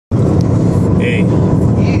Hey,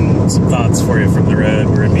 some thoughts for you from the road.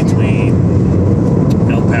 We're in between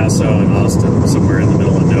El Paso and Austin, somewhere in the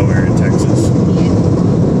middle of nowhere in Texas.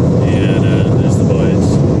 And there's the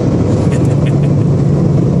boys.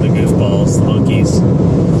 The goofballs, the monkeys.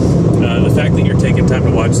 The fact that you're taking time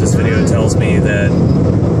to watch this video tells me that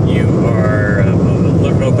you are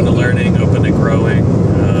open to learning, open to growing,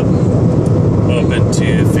 open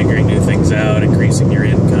to figuring new things out, increasing your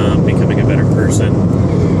income, becoming a better person.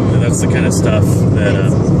 And that's the kind of stuff that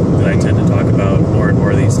I tend to talk about more and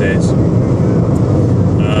more these days.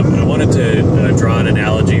 I wanted to draw an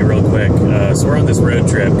analogy real quick. So we're on this road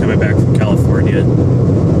trip coming back from California,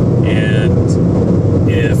 and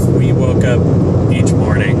if we woke up each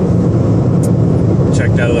morning,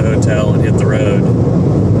 checked out of the hotel, and hit the road,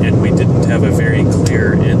 and we didn't have a very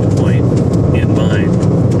clear end point in mind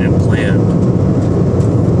and planned,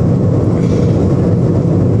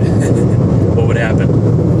 what would happen?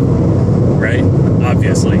 Right?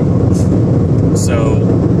 Obviously. So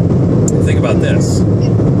think about this.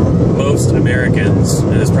 Most Americans,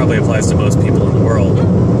 and this probably applies to most people in the world,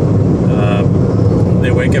 they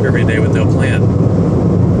wake up every day with no plan.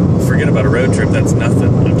 Forget about a road trip, that's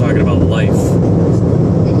nothing. I'm talking about life.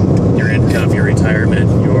 Your income, your retirement,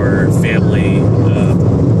 your family,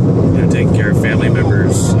 taking care of family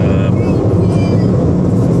members.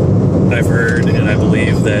 I've heard and I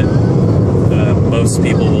believe that most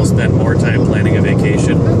people will spend more time planning a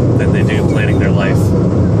vacation than they do planning their life.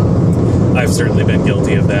 I've certainly been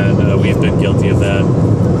guilty of that. We've been guilty of that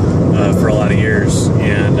for a lot of years,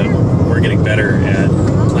 and we're getting better at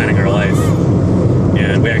planning our life.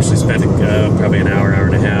 And we actually spent probably an hour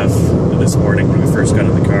and a half this morning when we first got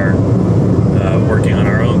in the car working on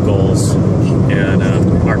our own goals, and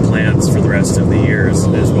our plans for the rest of the year is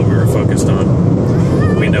what we were focused on.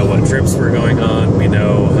 We know what trips we're going on, we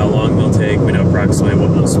know how long they'll take, we know approximately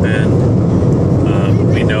what we'll spend,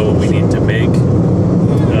 we know what we need to make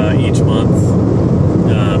each month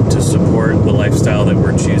to support the lifestyle that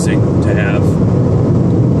we're choosing to have.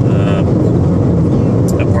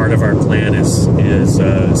 A part of our plan is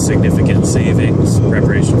significant savings,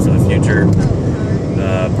 preparation for the future.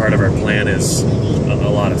 Part of our plan is a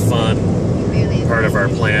lot of fun. Part of our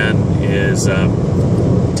plan is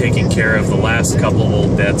taking care of the last couple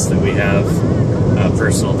old debts that we have,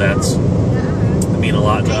 personal debts that mean a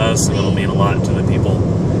lot to us, and it'll mean a lot to the people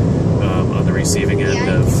on the receiving end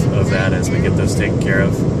of that as we get those taken care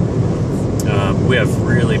of. We have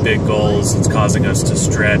really big goals. It's causing us to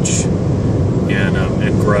stretch and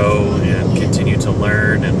grow and continue to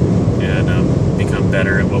learn and become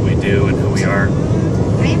better at what we do and who we are.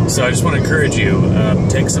 So I just want to encourage you,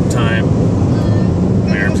 take some time.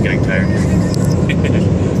 My arm's getting tired.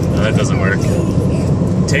 No, that doesn't work.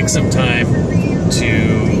 Take some time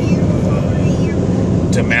to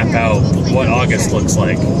map out what August looks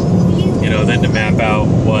like. Then to map out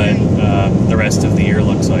what the rest of the year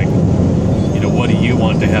looks like. What do you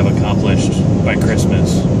want to have accomplished by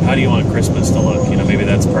Christmas? How do you want Christmas to look? Maybe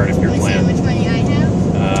that's part of your plan.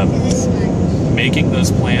 Making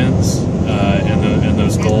those plans and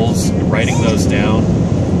those goals, writing those down,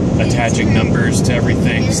 attaching numbers to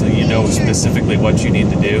everything so that you know specifically what you need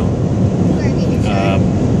to do.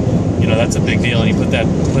 That's a big deal, and you put that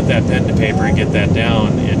pen to paper and get that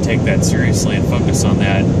down and take that seriously and focus on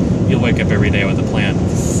that. You'll wake up every day with a plan.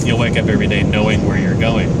 You'll wake up every day knowing where you're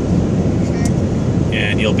going.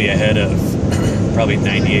 And you'll be ahead of probably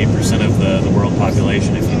 98% of the world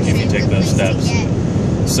population if you take those steps.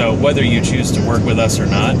 So whether you choose to work with us or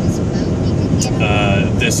not,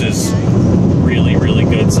 this is really, really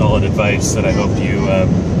good, solid advice that I hope you're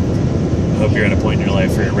at a point in your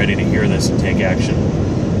life where you're ready to hear this and take action.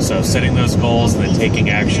 So setting those goals and then taking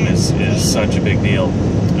action is such a big deal.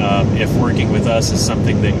 If working with us is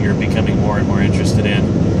something that you're becoming more and more interested in,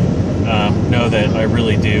 know that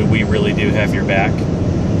we really do have your back.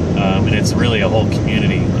 And it's really a whole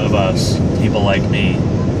community of us, people like me,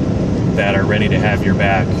 that are ready to have your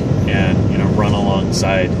back and run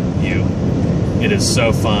alongside you. It is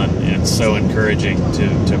so fun and so encouraging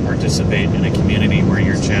to participate in a community where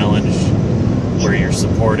you're challenged, where you're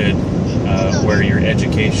supported, where your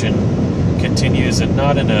education continues, and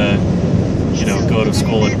not in a go to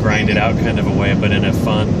school and grind it out kind of a way, but in a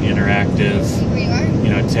fun, interactive,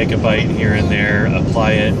 take a bite here and there,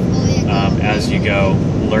 apply it as you go,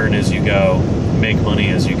 learn as you go, make money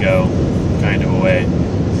as you go kind of a way.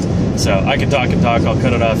 So I can talk and talk. I'll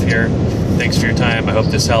cut it off here. Thanks for your time. I hope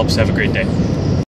this helps. Have a great day.